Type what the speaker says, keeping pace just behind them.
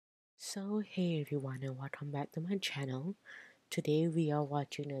So hey everyone and welcome back to my channel. Today we are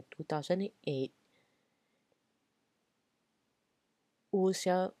watching a 2008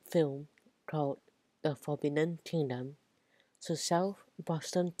 Wuxia film called The Forbidden Kingdom. So South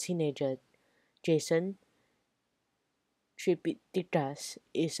Boston teenager Jason Tripitikas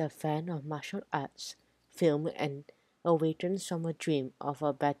is a fan of martial arts, film and awakens from a dream of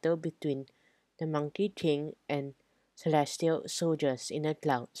a battle between the Monkey King and celestial soldiers in the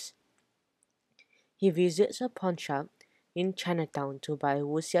clouds. He visits a pawnshop in Chinatown to buy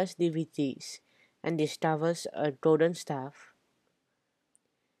Wuxia's DVDs and discovers a golden staff.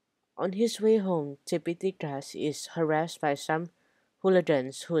 On his way home, Tipitikas is harassed by some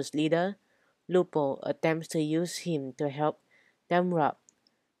hooligans whose leader, Lupo, attempts to use him to help them rob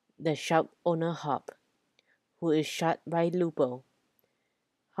the shop owner Hop, who is shot by Lupo.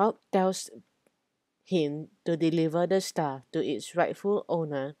 Hop tells him to deliver the staff to its rightful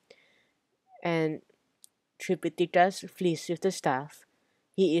owner, and Tripitikas flees with the staff.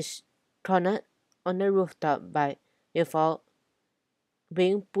 He is thrown on the rooftop before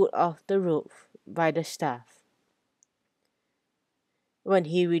being put off the roof by the staff. When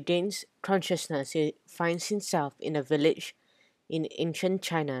he regains consciousness, he finds himself in a village in ancient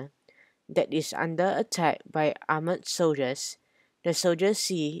China that is under attack by armored soldiers. The soldiers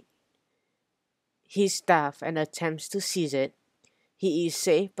see his staff and attempts to seize it. He is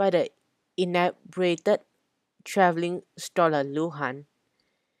saved by the inebriated traveling scholar Lu Han,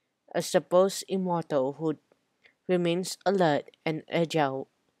 a supposed immortal who remains alert and agile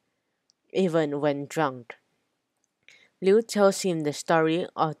even when drunk. Liu tells him the story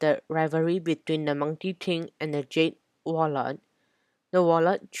of the rivalry between the Monkey King and the Jade Warlord. The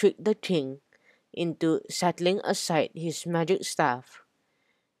Warlord tricked the king into setting aside his magic staff,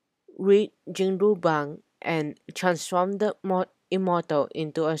 rid Jingru Bang, and transformed the immortal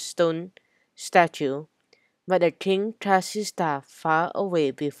into a stone statue, but the king cast his staff far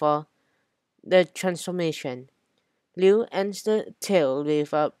away before the transformation. Liu ends the tale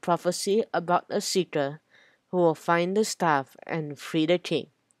with a prophecy about a seeker who will find the staff and free the king.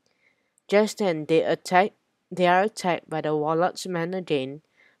 Just then they are attacked by the warlord's men again,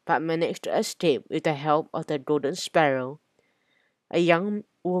 but manage to escape with the help of the Golden Sparrow, a young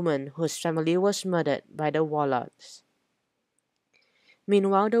woman whose family was murdered by the warlords.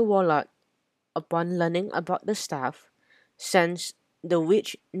 Meanwhile, the warlord, upon learning about the staff, sends the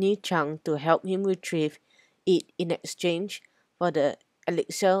witch Ni Chang to help him retrieve it in exchange for the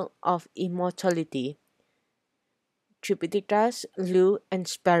elixir of immortality. Tripitikas, Liu, and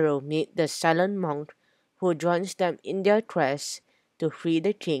Sparrow meet the silent monk who joins them in their quest to free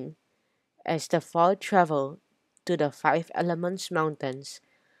the king. As the four travel to the Five Elements Mountains,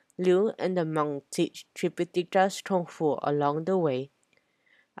 Liu and the monk teach Tripitikas Kung Fu along the way.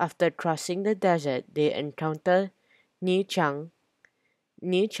 After crossing the desert, they encounter Ni Chang.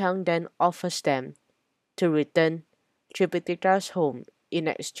 Ni Chang then offers them to return Tripitika's home in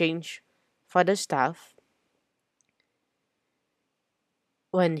exchange for the staff.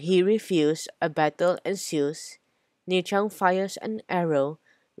 When he refuses, a battle ensues. Ni Chang fires an arrow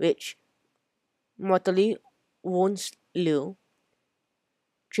which mortally wounds Liu.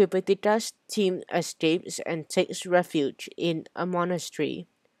 Tripitika's team escapes and takes refuge in a monastery.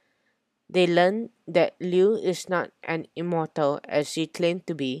 They learn that Liu is not an immortal as he claimed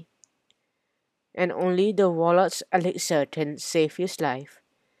to be, and only the warlord's elixir can save his life.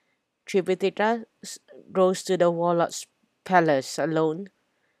 Tripitaka goes to the warlord's palace alone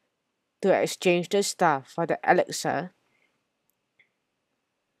to exchange the staff for the elixir.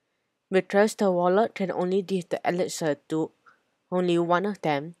 Because the warlord can only give the elixir to only one of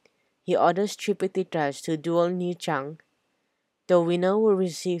them, he orders Tripitikas to duel Ni Chang. The winner will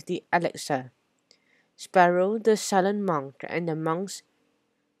receive the elixir. Sparrow, the silent monk, and the monks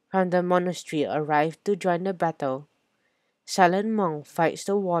from the monastery arrive to join the battle. Silent monk fights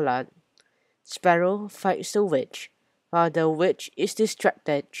the warlord. Sparrow fights the witch. While the witch is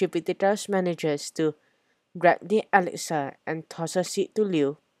distracted, Tripitikas manages to grab the elixir and tosses it to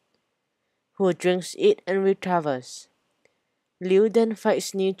Liu, who drinks it and recovers. Liu then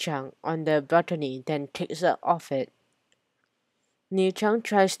fights Ni Chang on the balcony, then takes her off it. Ni Chang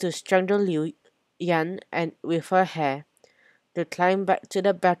tries to strangle Liu Yan and with her hair to climb back to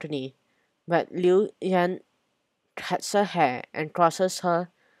the balcony, but Liu Yan cuts her hair and causes her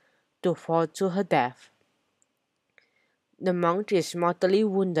to fall to her death. The monk is mortally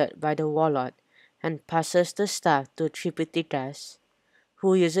wounded by the warlord and passes the staff to Tripitikas,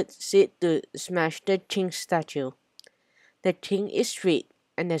 who uses it to smash the king's statue. The king is freed,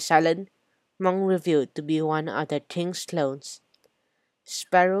 and the silent monk revealed to be one of the king's clones.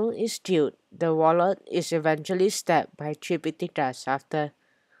 Sparrow is killed. The warlord is eventually stabbed by Tripitikas after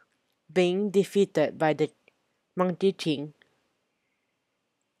being defeated by the Monkey King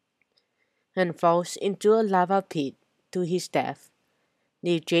and falls into a lava pit to his death.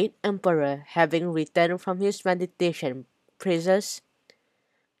 The Jade Emperor, having returned from his meditation, praises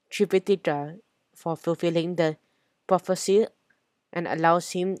Tripitaka for fulfilling the prophecy and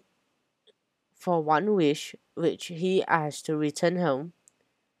allows him for one wish, which he asks to return home.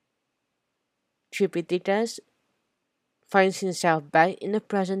 Tripitaka finds himself back in the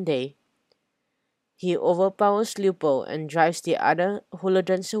present day. He overpowers Lupo and drives the other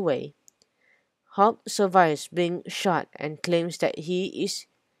hooligans away. Hop survives being shot and claims that he is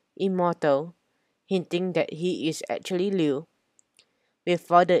immortal, hinting that he is actually Liu.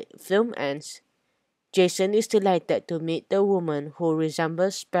 Before the film ends, Jason is delighted to meet the woman who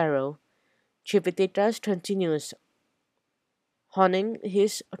resembles Sparrow. Tripitaka continues honing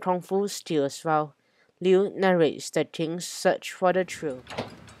his kung fu skills while Liu narrates the king's search for the truth.